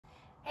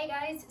Hey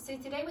guys, so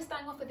today we're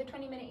starting off with a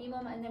 20-minute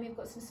EMOM and then we've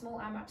got some small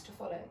AMRAPs to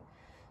follow.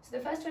 So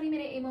the first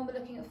 20-minute EMOM, we're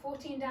looking at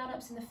 14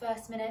 down-ups in the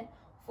first minute,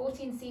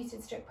 14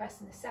 seated strict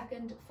press in the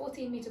second,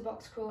 14-meter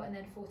box crawl and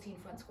then 14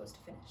 front squats to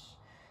finish.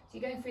 So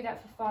you're going through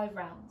that for 5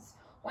 rounds.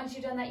 Once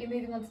you've done that, you're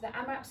moving on to the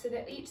AMRAP, so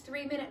they're each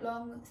 3 minutes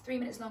long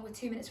with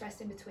 2 minutes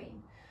rest in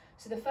between.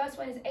 So the first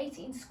one is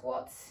 18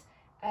 squats,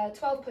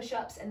 12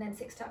 push-ups and then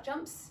 6 tuck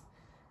jumps.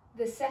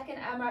 The second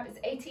AMRAP is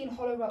 18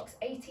 hollow rocks,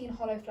 18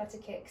 hollow flutter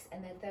kicks,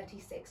 and then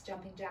 36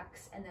 jumping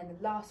jacks. And then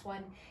the last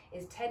one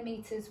is 10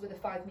 meters with a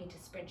 5-meter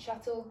sprint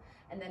shuttle,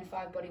 and then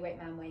 5 bodyweight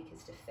man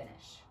wakers to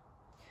finish.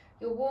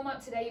 Your warm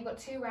up today, you've got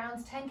 2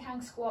 rounds, 10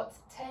 Kang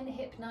Squats, 10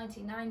 hip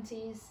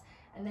 90-90s,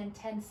 and then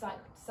 10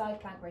 side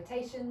plank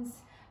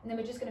rotations. And then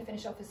we're just going to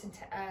finish off with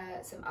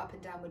some up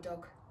and downward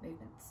dog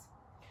movements.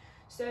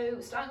 So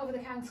starting off with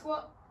a Kang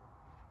Squat,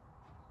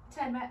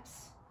 10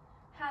 reps.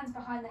 Hands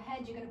behind the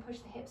head, you're going to push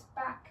the hips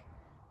back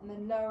and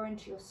then lower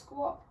into your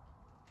squat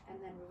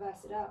and then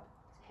reverse it up,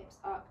 so hips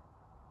up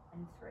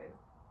and through.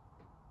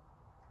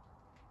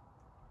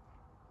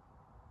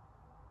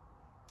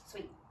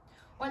 Sweet.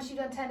 Once you've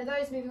done 10 of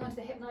those, moving on to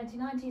the hip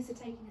 90-90, so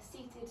taking a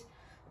seated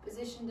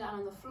position down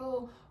on the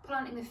floor,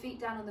 planting the feet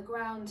down on the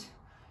ground,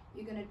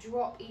 you're going to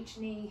drop each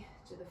knee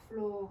to the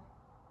floor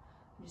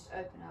and just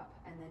open up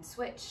and then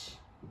switch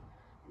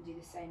and do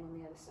the same on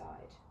the other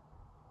side.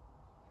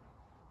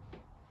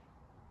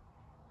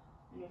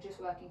 And you're just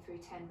working through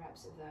 10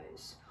 reps of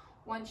those.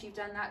 Once you've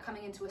done that,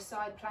 coming into a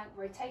side plank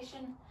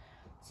rotation.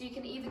 So you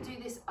can either do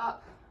this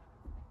up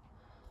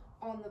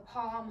on the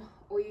palm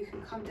or you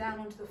can come down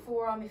onto the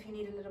forearm if you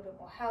need a little bit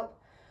more help.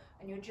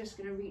 And you're just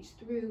going to reach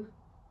through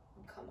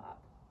and come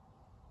up.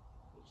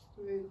 Reach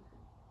through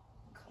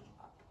and come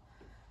up.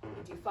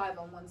 And do 5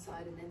 on one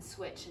side and then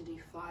switch and do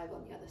 5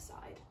 on the other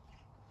side.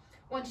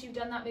 Once you've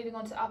done that, moving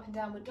on to up and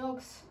downward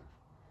dogs.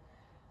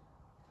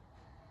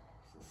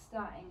 So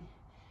starting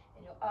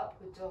in your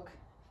upward dog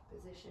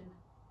position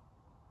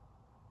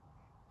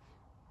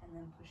and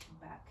then pushing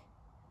back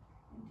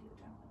into your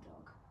downward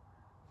dog.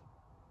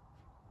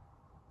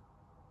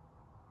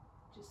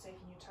 Just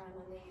taking your time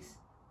on these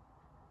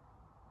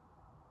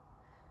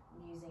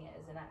and using it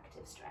as an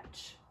active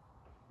stretch.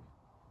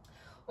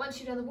 Once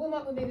you've done the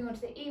warm-up, we're moving on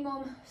to the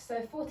EMOM.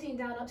 So 14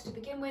 down-ups to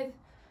begin with,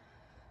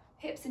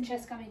 hips and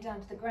chest coming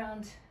down to the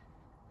ground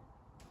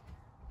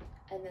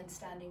and then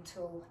standing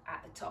tall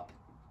at the top.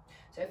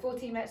 So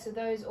 14 reps of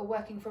those, or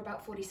working for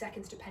about 40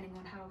 seconds depending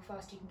on how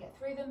fast you can get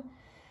through them.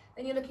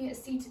 Then you're looking at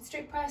seated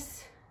strict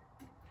press.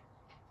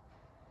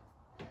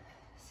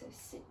 So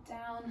sit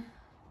down,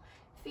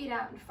 feet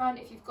out in front.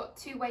 If you've got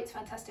 2 weights,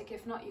 fantastic.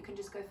 If not, you can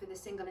just go for the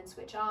single and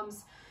switch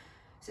arms.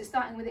 So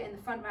starting with it in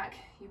the front rack,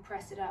 you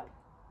press it up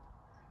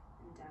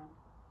and down.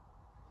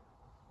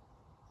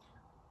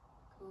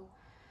 Cool.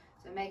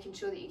 So making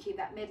sure that you keep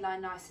that midline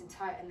nice and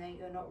tight and then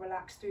you're not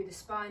relaxed through the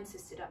spine, so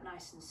sit up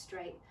nice and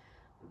straight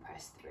and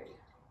press through.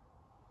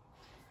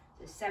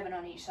 So 7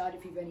 on each side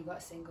if you've only got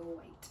a single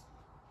weight.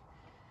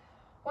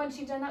 Once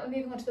you've done that, we're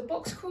moving on to the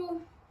box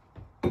crawl.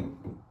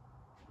 Coming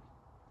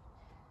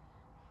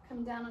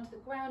down onto the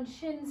ground,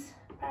 shins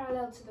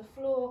parallel to the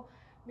floor,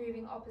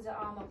 moving opposite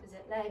arm,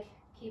 opposite leg,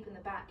 keeping the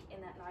back in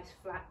that nice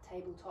flat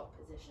tabletop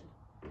position.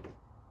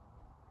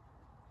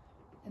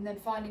 And then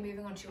finally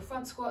moving on to your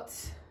front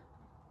squats.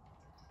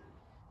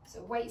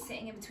 So weight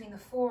sitting in between the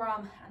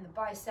forearm and the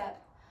bicep.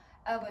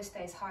 Elbow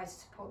stays high to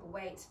support the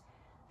weight,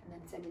 and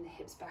then sending the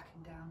hips back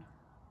and down.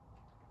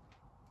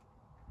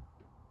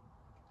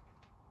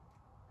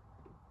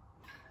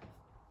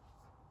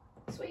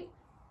 Sweet.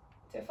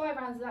 So 5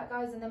 rounds of that,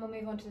 guys, and then we'll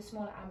move on to the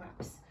smaller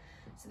AMRAPs.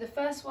 So the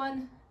first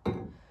one,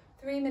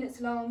 3 minutes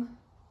long,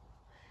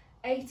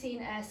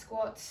 18 air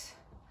squats,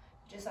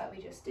 just like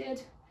we just did.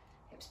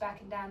 Hips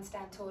back and down,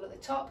 stand tall at the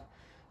top.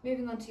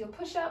 Moving on to your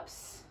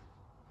push-ups.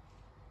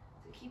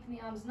 So keeping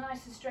the arms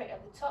nice and straight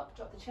at the top,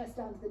 drop the chest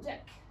down to the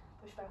deck.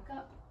 Push back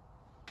up.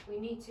 If we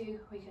need to,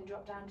 we can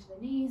drop down to the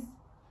knees.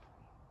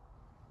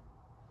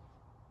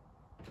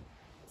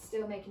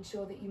 Still making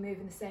sure that you move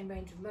in the same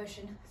range of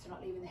motion, so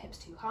not leaving the hips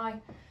too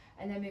high.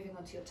 And then moving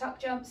on to your tuck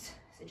jumps,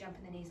 so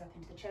jumping the knees up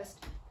into the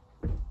chest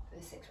for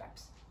the 6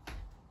 reps.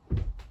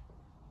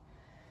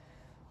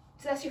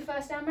 So that's your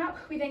first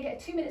AMRAP. We then get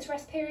a 2 minutes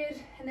rest period,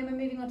 and then we're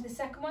moving on to the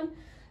second one.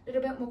 A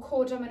little bit more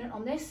core dominant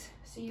on this.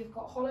 So you've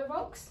got hollow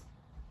rocks.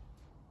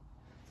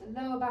 So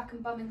lower back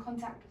and bum in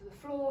contact with the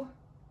floor.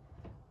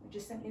 We're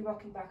just simply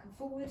rocking back and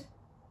forward.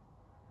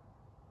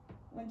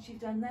 Once you've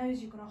done those,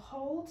 you're going to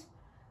hold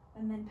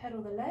and then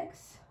pedal the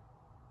legs.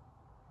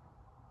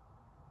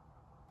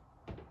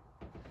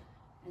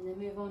 And then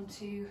move on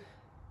to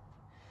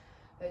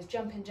those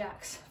jumping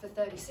jacks for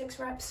 36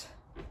 reps.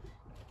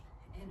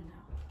 In and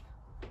out.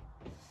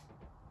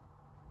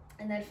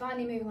 And then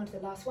finally moving on to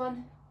the last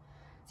one.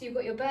 So you've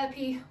got your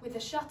burpee with the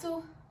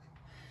shuttle.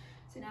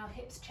 So now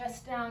hips,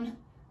 chest down.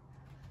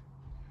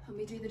 And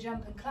we do the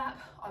jump and clap.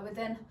 I would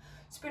then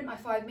sprint my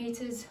 5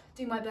 meters,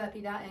 do my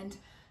burpee that end,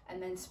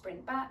 and then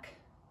sprint back.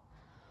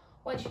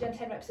 Once you've done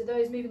 10 reps of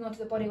those, moving on to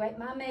the bodyweight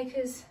man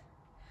makers.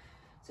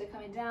 So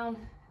coming down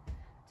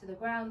to the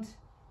ground,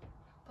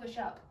 push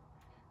up,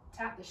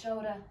 tap the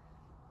shoulder,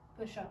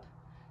 push up,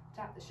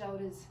 tap the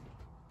shoulders,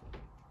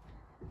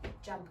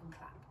 jump and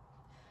clap.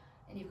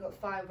 And you've got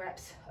 5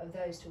 reps of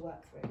those to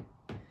work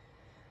through.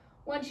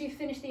 Once you've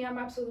finished the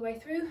AMRAPs all the way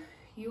through,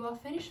 you are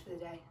finished for the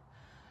day.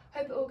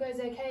 Hope it all goes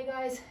okay,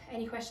 guys.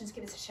 Any questions,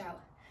 give us a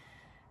shout.